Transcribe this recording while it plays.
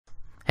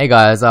Hey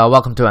guys,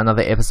 welcome to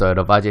another episode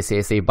of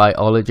IGCSE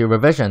Biology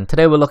Revision.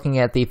 Today we're looking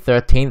at the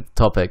 13th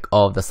topic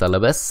of the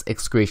syllabus,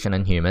 excretion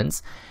in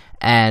humans,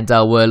 and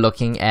we're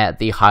looking at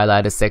the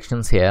highlighted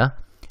sections here.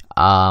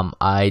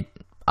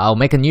 I'll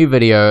make a new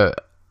video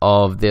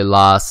of the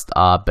last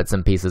bits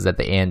and pieces at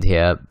the end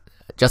here,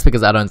 just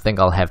because I don't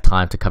think I'll have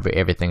time to cover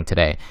everything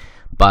today.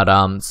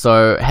 But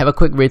so have a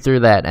quick read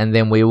through that and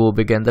then we will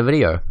begin the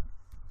video.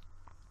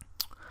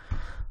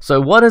 So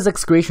what is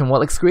excretion?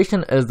 Well,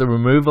 excretion is the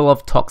removal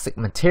of toxic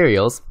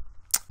materials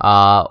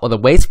or the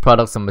waste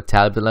products of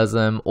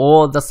metabolism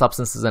or the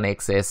substances in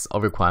excess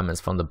of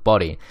requirements from the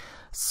body.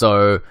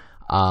 So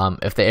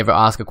if they ever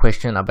ask a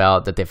question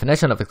about the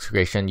definition of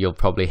excretion, you'll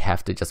probably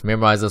have to just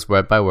memorize this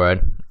word by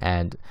word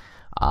and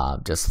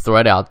just throw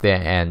it out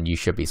there and you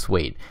should be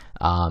sweet.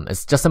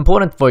 It's just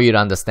important for you to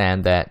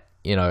understand that,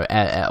 you know,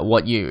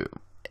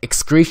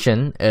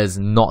 excretion is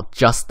not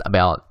just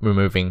about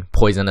removing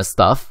poisonous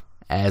stuff,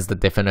 as the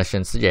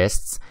definition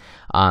suggests.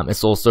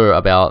 It's also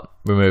about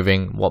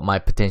removing what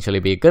might potentially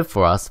be good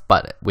for us,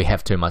 but we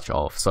have too much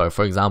of. So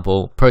for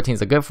example,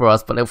 proteins are good for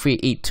us, but if we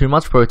eat too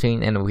much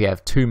protein and we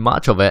have too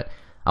much of it,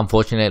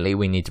 unfortunately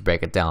we need to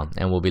break it down,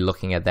 and we'll be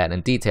looking at that in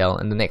detail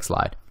in the next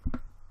slide.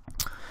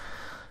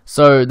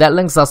 So that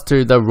links us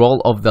to the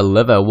role of the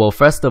liver. Well,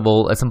 first of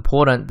all, it's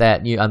important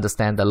that you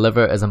understand the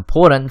liver is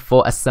important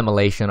for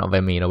assimilation of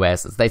amino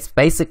acids. That's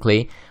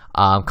basically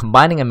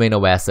combining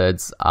amino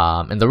acids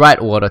in the right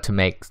order to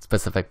make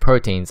specific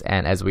proteins,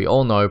 and as we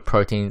all know,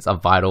 proteins are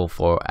vital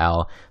for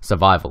our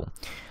survival.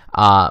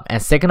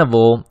 And second of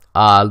all,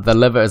 the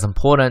liver is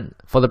important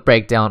for the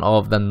breakdown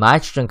of the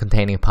nitrogen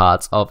containing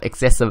parts of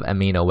excessive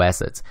amino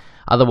acids.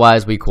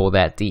 Otherwise we call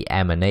that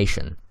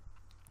deamination.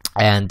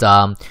 And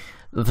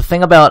the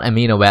thing about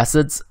amino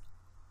acids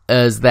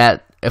is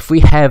that if we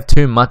have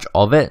too much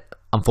of it,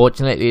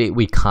 unfortunately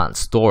we can't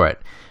store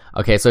it.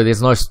 Okay, so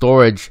there's no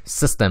storage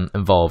system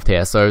involved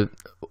here. So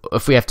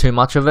if we have too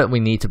much of it,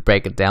 we need to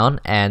break it down.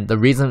 And the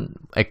reason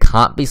it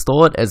can't be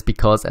stored is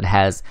because it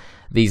has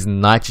these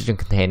nitrogen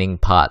containing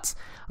parts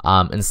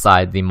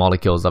inside the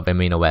molecules of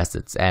amino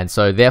acids. And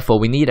so therefore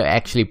we need to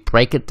actually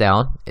break it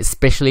down,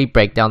 especially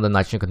break down the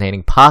nitrogen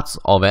containing parts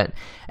of it.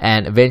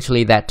 And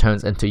eventually that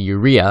turns into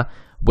urea,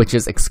 which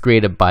is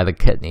excreted by the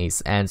kidneys.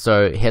 And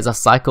so here's a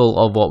cycle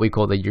of what we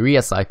call the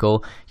urea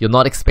cycle. You're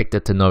not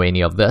expected to know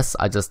any of this.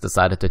 I just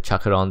decided to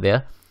chuck it on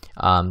there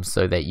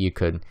so that you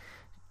could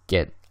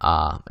get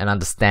an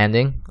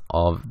understanding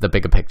of the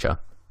bigger picture.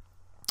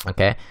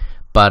 Okay,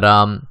 but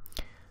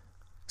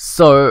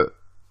so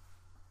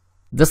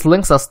this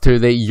links us to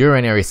the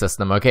urinary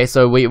system. Okay,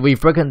 so we've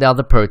broken down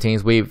the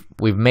proteins. We've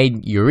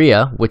made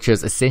urea, which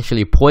is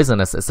essentially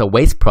poisonous. It's a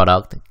waste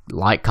product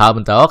like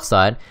carbon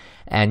dioxide.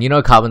 And you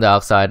know, carbon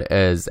dioxide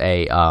is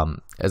a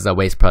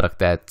waste product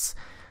that's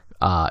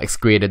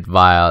excreted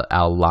via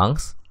our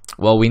lungs.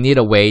 Well, we need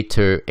a way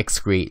to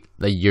excrete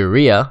the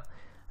urea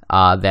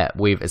that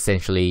we've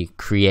essentially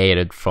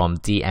created from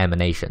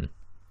deamination.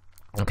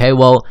 Okay,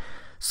 well,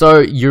 so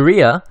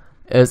urea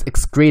is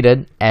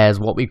excreted as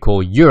what we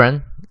call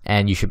urine,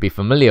 and you should be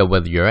familiar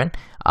with urine.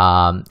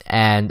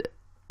 And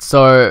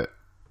so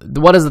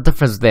what is the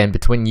difference then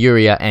between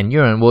urea and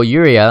urine? Well,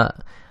 urea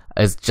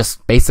is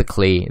just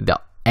basically the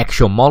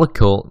actual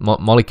molecule,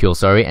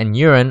 and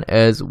urine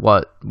is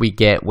what we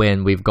get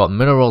when we've got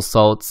mineral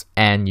salts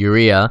and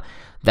urea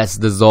that's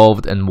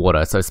dissolved in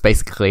water. So it's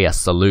basically a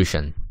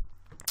solution.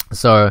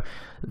 So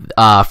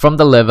from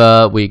the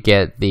liver we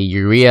get the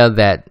urea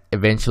that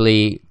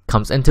eventually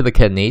comes into the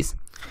kidneys,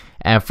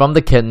 and from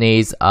the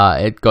kidneys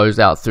it goes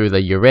out through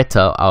the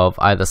ureter of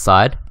either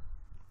side.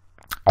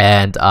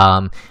 And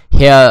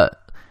here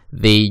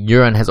the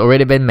urine has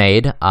already been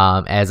made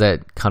as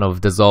it kind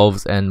of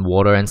dissolves in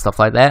water and stuff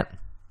like that.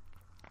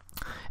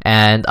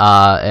 And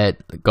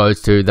it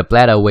goes to the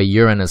bladder where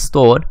urine is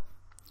stored,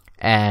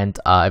 and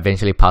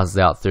eventually passes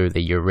out through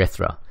the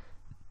urethra.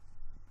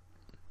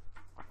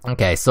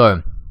 Okay,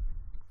 so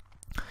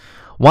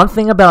one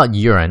thing about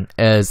urine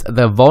is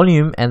the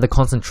volume and the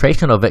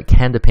concentration of it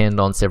can depend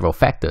on several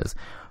factors.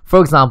 For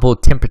example,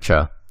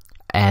 temperature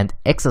and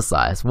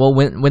exercise. Well,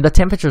 when the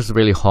temperature is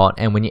really hot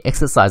and when you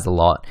exercise a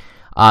lot,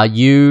 I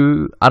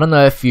don't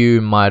know if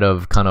you might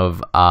have kind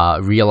of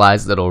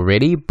realized it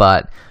already,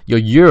 but your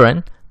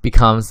urine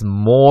becomes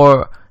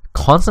more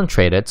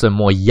concentrated, so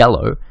more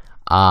yellow,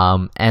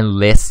 and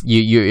less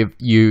you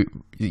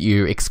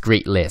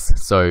excrete less,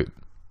 so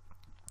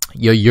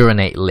you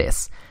urinate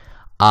less.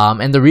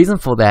 And the reason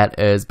for that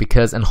is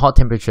because in hot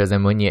temperatures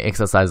and when you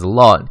exercise a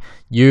lot,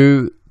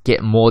 you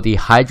get more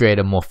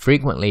dehydrated more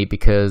frequently,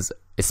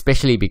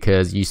 especially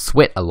because you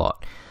sweat a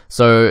lot.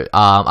 So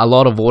a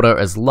lot of water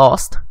is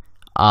lost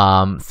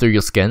through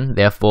your skin,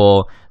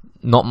 therefore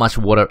not much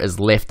water is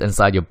left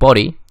inside your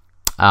body.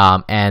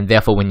 And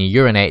therefore when you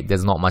urinate,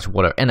 there's not much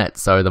water in it,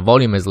 so the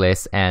volume is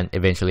less, and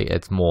eventually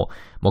it's more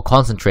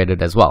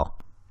concentrated as well.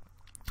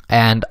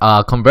 And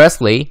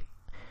conversely,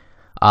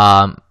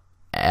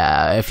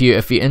 if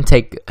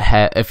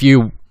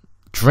you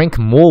drink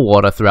more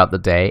water throughout the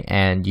day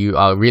and you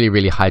are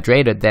really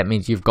hydrated, that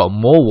means you've got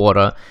more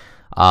water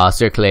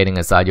circulating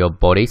inside your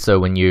body. So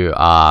when you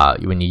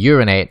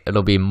urinate,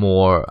 it'll be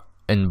more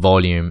in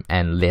volume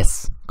and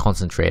less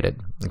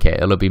concentrated. Okay,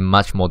 it'll be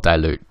much more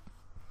dilute.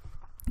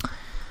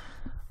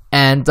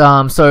 And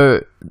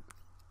so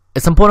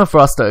it's important for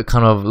us to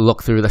kind of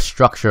look through the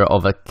structure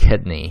of a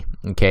kidney.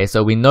 Okay,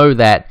 so we know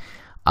that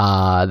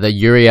the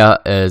urea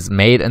is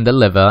made in the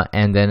liver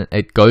and then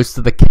it goes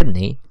to the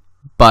kidney.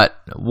 But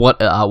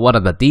what are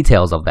the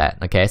details of that?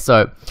 Okay,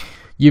 so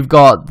you've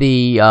got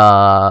the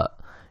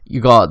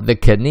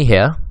kidney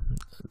here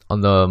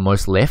on the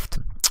most left,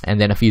 and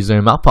then if you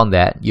zoom up on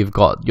that, you've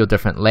got your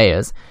different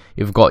layers.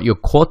 You've got your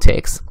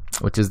cortex,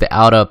 which is the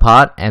outer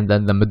part, and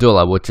then the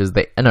medulla, which is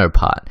the inner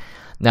part.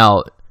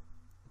 Now,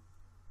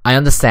 I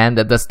understand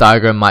that this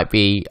diagram might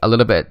be a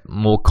little bit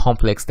more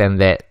complex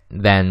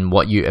than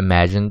what you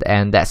imagined,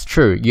 and that's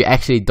true. You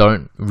actually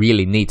don't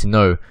really need to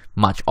know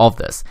much of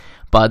this.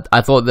 But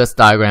I thought this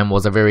diagram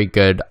was a very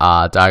good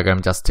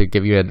diagram just to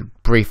give you a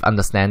brief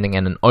understanding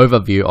and an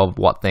overview of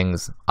what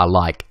things are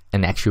like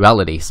in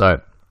actuality.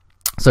 So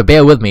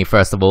bear with me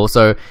first of all.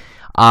 So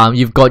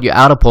you've got your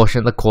outer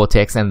portion, the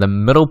cortex, and the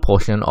middle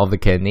portion of the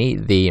kidney,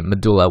 the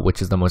medulla,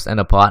 which is the most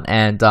inner part.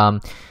 And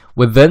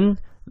within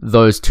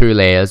those two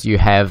layers, you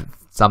have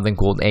something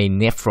called a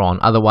nephron,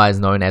 otherwise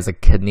known as a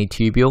kidney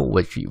tubule,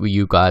 which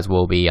you guys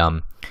will be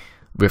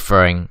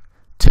referring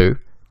to.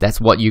 That's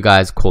what you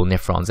guys call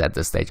nephrons at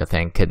this stage, I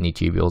think, kidney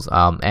tubules.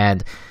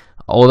 And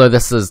although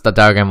this is the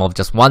diagram of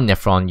just one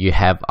nephron, you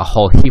have a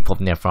whole heap of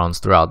nephrons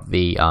throughout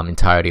the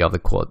entirety of the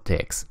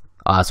cortex.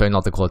 Sorry,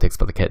 not the cortex,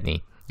 but the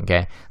kidney.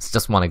 Okay, it's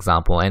just one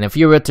example. And if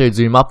you were to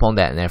zoom up on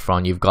that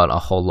nephron, you've got a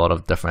whole lot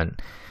of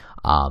different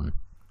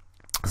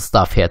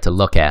stuff here to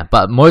look at.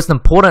 But most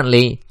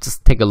importantly,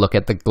 just take a look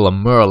at the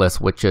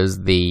glomerulus, which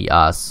is the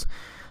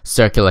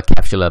circular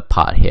capsular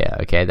part here.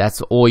 Okay,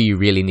 that's all you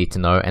really need to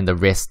know, and the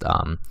rest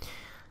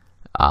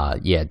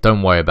yeah,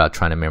 don't worry about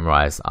trying to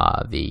memorize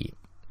the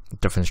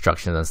different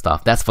structures and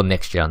stuff. That's for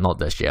next year, not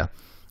this year.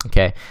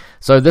 Okay,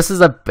 so this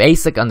is a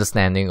basic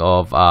understanding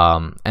of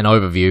an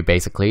overview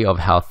basically of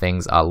how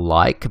things are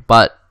like,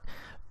 but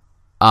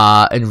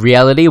in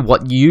reality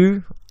what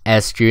you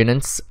as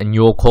students in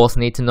your course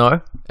need to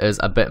know is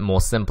a bit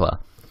more simpler.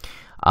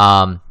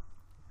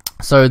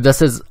 So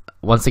this is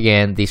once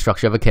again the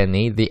structure of a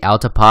kidney, the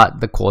outer part,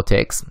 the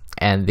cortex,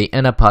 and the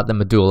inner part, the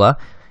medulla.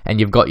 And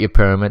you've got your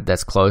pyramid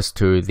that's close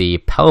to the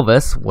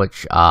pelvis,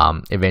 which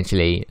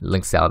eventually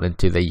links out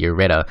into the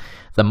ureter.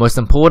 The most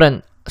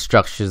important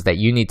structures that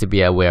you need to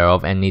be aware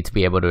of and need to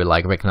be able to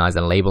like recognize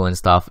and label and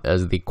stuff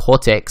is the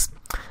cortex,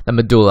 the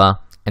medulla,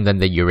 and then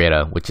the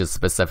ureter, which is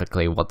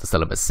specifically what the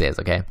syllabus says,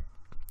 okay?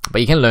 But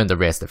you can learn the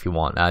rest if you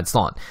want. It's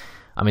not,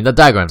 I mean, the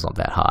diagram's not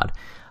that hard.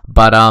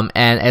 But,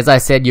 and as I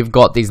said, you've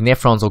got these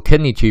nephrons or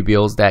kidney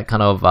tubules that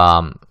kind of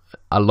are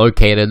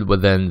located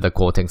within the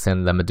cortex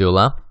and the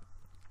medulla.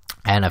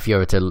 And if you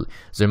were to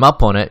zoom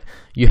up on it,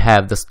 you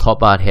have this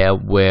top part here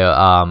where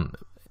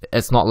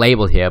it's not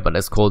labeled here, but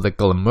it's called the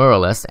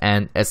glomerulus,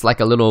 and it's like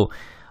a little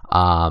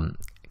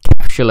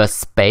capsular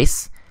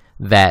space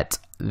that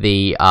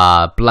the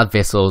blood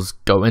vessels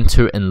go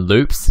into in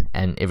loops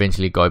and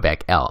eventually go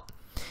back out.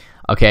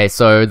 Okay,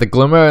 so the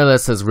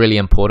glomerulus is really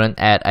important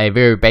at a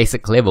very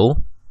basic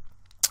level.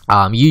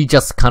 You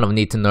just kind of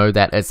need to know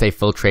that it's a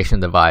filtration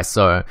device.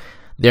 So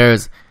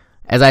there's,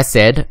 as I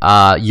said,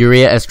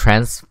 urea is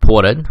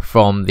transported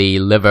from the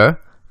liver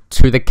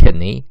to the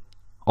kidney,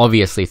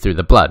 obviously through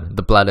the blood.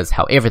 The blood is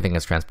how everything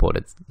is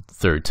transported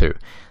through too.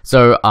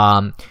 So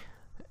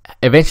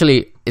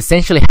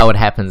essentially how it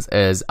happens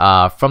is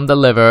from the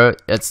liver,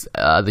 it's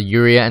the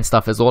urea and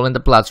stuff is all in the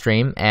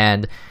bloodstream,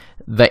 and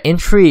the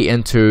entry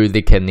into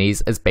the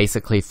kidneys is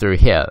basically through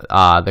here,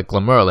 the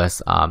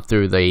glomerulus,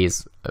 through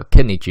these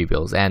kidney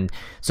tubules. And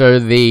so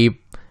the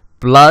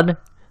blood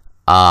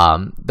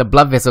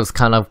vessels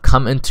kind of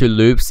come into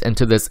loops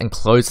into this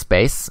enclosed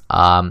space,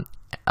 and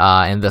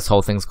this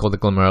whole thing's called the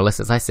glomerulus,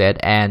 as I said,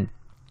 and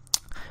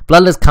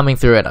blood is coming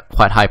through at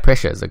quite high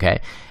pressures, okay?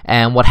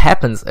 And what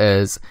happens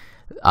is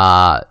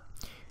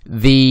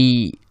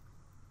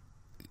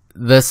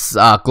this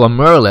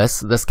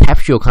glomerulus, this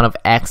capsule, kind of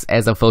acts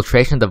as a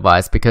filtration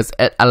device because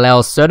it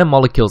allows certain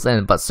molecules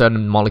in but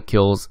certain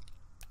molecules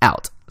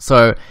out.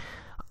 So,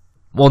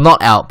 well,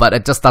 not out, but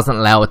it just doesn't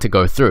allow it to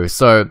go through.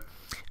 So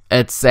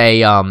it's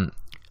a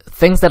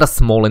things that are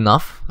small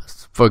enough,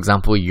 for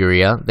example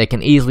urea, they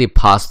can easily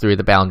pass through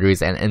the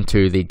boundaries and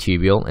into the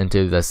tubule,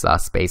 into this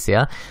space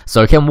here.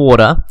 So can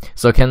water,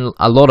 so can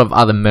a lot of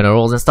other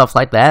minerals and stuff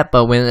like that.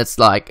 But when it's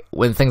like,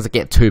 when things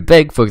get too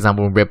big, for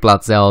example red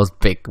blood cells,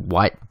 big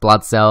white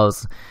blood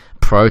cells,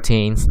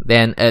 proteins,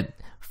 then it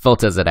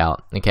filters it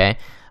out, okay?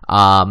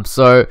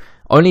 So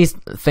only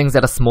things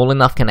that are small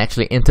enough can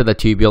actually enter the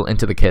tubule,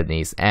 into the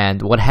kidneys.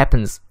 And what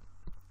happens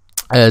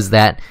is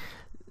that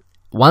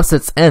once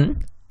it's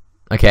in,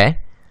 okay,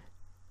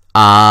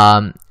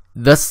 the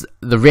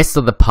rest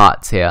of the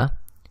parts here,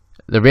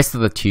 the rest of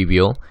the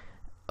tubule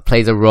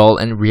plays a role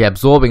in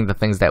reabsorbing the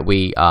things that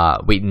we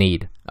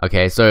need.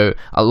 Okay, so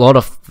a lot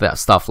of that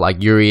stuff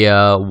like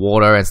urea,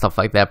 water, and stuff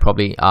like that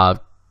probably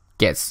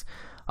gets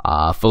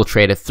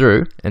filtrated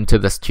through into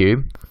this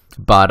tube.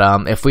 But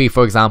if we,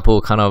 for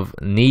example, kind of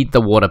need the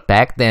water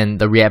back, then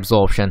the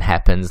reabsorption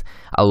happens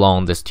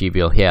along this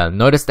tubule here.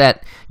 Notice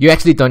that you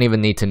actually don't even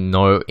need to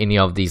know any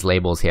of these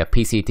labels here.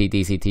 PCT,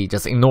 DCT,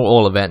 just ignore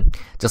all of it.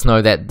 Just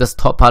know that this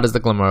top part is the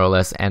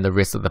glomerulus and the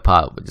rest of the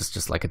part is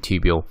just like a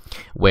tubule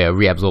where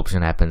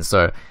reabsorption happens.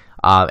 So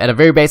at a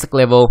very basic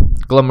level,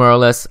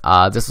 glomerulus,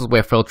 this is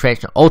where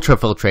filtration,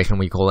 ultrafiltration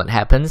we call it,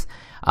 happens,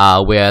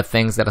 where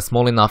things that are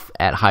small enough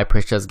at high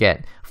pressures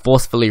get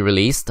forcefully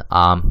released,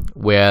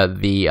 where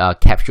the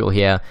capsule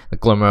here, the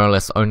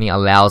glomerulus, only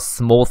allows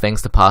small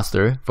things to pass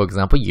through, for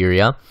example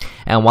urea,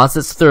 and once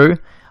it's through,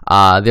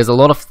 there's a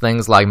lot of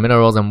things like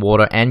minerals and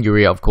water and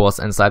urea, of course,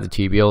 inside the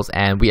tubules,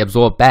 and we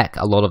absorb back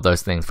a lot of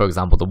those things. For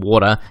example, the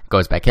water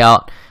goes back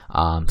out,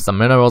 some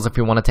minerals, if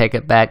you want to take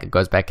it back, it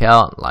goes back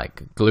out,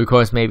 like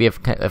glucose maybe, if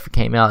it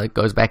came out, it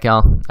goes back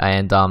out,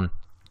 and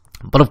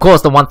but of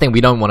course, the one thing we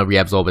don't want to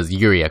reabsorb is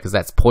urea, because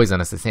that's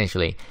poisonous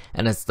essentially,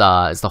 and it's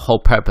the whole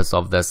purpose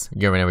of this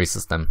urinary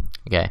system.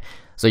 Okay,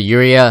 so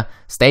urea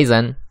stays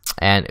in,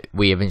 and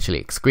we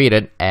eventually excrete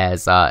it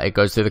as it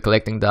goes through the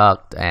collecting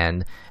duct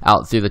and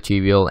out through the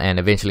tubule, and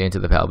eventually into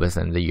the pelvis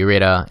and the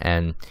ureter,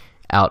 and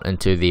out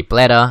into the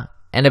bladder,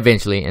 and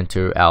eventually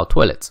into our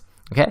toilets.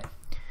 Okay,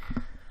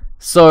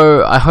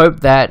 so I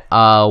hope that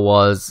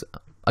was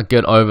a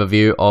good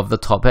overview of the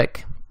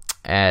topic.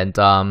 And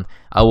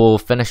I will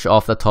finish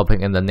off the topic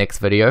in the next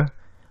video,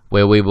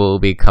 where we will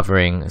be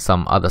covering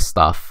some other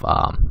stuff,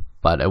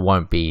 but it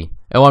won't be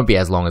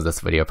as long as this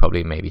video,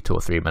 probably maybe 2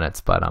 or 3 minutes,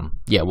 but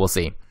yeah, we'll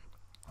see.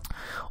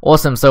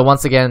 Awesome, so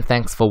once again,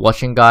 thanks for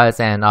watching guys,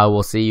 and I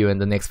will see you in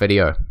the next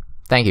video.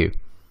 Thank you.